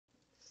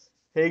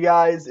Hey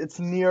guys, it's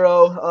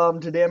Nero.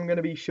 Today I'm going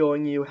to be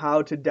showing you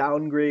how to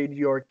downgrade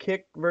your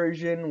Kick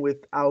version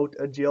without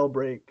a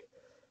jailbreak.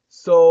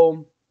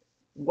 So,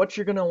 what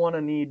you're going to want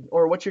to need,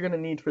 or what you're going to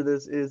need for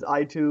this is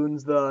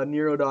iTunes, the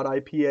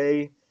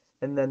Nero.ipa,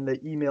 and then the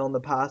email and the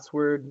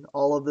password.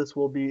 All of this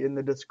will be in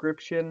the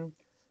description,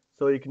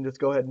 so you can just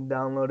go ahead and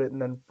download it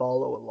and then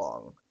follow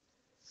along.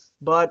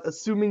 But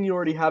assuming you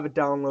already have it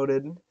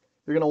downloaded,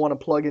 you're going to want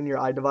to plug in your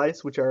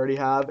iDevice, which I already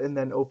have, and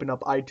then open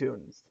up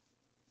iTunes.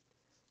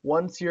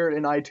 Once you're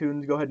in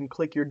iTunes, go ahead and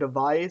click your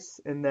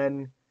device, and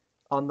then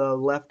on the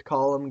left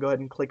column, go ahead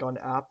and click on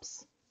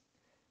Apps.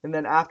 And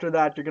then after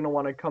that, you're going to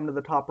want to come to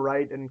the top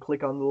right and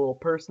click on the little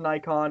person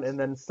icon, and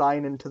then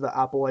sign into the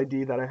Apple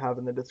ID that I have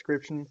in the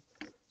description.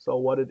 So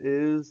what it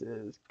is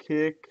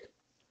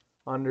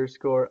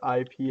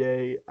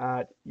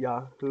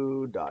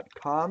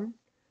kick_ipa@yahoo.com.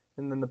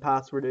 And then the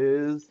password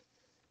is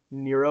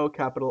Nero,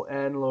 capital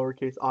N,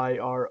 lowercase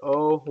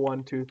I-R-O,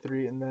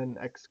 123, and then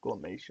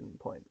exclamation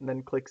point. And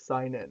then click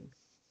sign in. And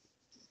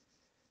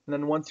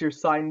then once you're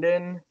signed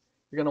in,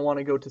 you're going to want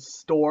to go to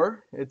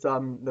store. It's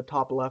on the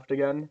top left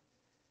again.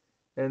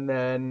 And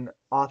then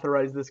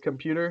authorize this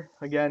computer.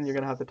 Again, you're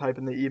going to have to type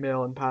in the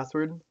email and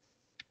password.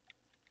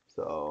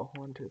 So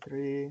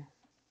 123.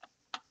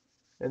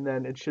 And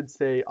then it should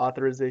say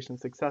authorization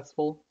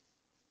successful,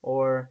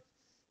 or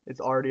it's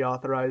already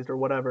authorized, or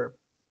whatever.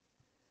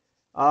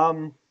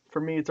 For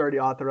me, it's already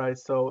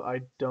authorized, so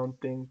I don't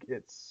think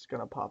it's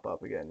going to pop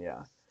up again.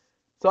 Yeah.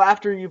 So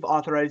after you've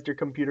authorized your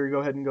computer, go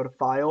ahead and go to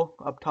File,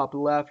 up top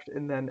left,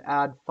 and then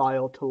Add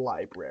File to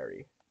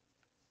Library.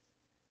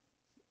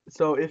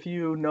 So if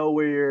you know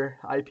where your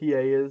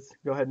IPA is,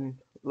 go ahead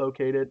and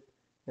locate it,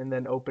 and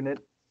then open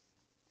it.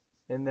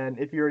 And then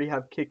if you already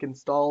have Kick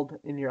installed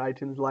in your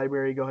iTunes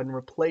library, go ahead and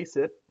replace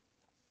it.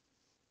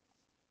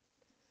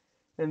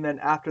 And then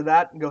after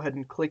that, go ahead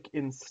and click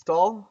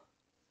Install.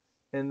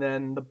 And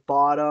then the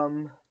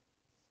bottom,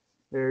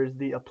 there's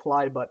the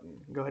Apply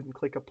button. Go ahead and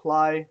click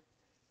Apply,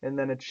 and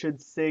then it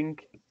should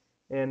sync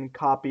and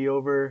copy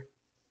over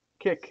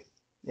Kick,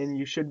 and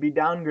you should be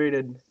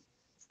downgraded.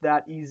 It's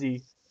that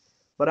easy.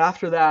 But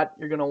after that,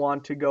 you're going to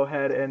want to go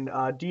ahead and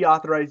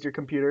deauthorize your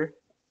computer.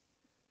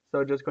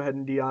 So just go ahead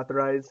and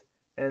deauthorize,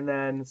 and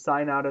then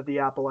sign out of the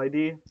Apple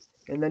ID,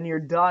 and then you're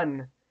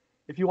done.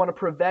 If you want to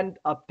prevent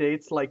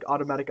updates, like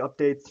automatic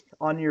updates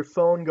on your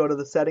phone, go to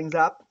the Settings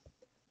app,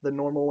 the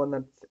normal one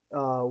that's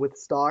with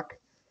stock,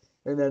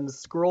 and then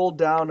scroll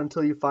down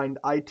until you find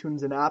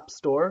iTunes and App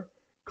Store.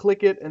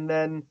 Click it, and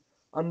then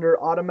under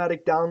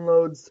automatic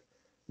downloads,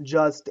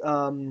 just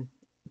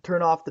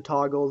turn off the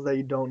toggles that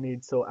you don't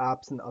need, so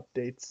apps and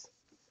updates,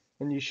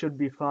 and you should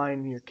be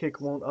fine. Your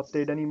Kick won't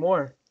update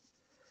anymore.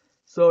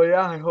 So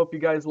yeah, I hope you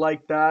guys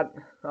like that.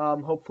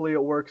 Hopefully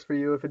it works for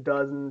you. If it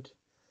doesn't,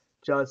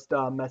 just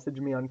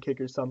message me on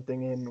Kick or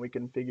something, and we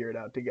can figure it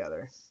out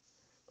together.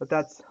 But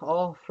that's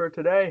all for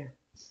today.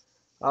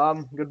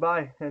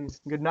 Goodbye and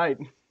good night.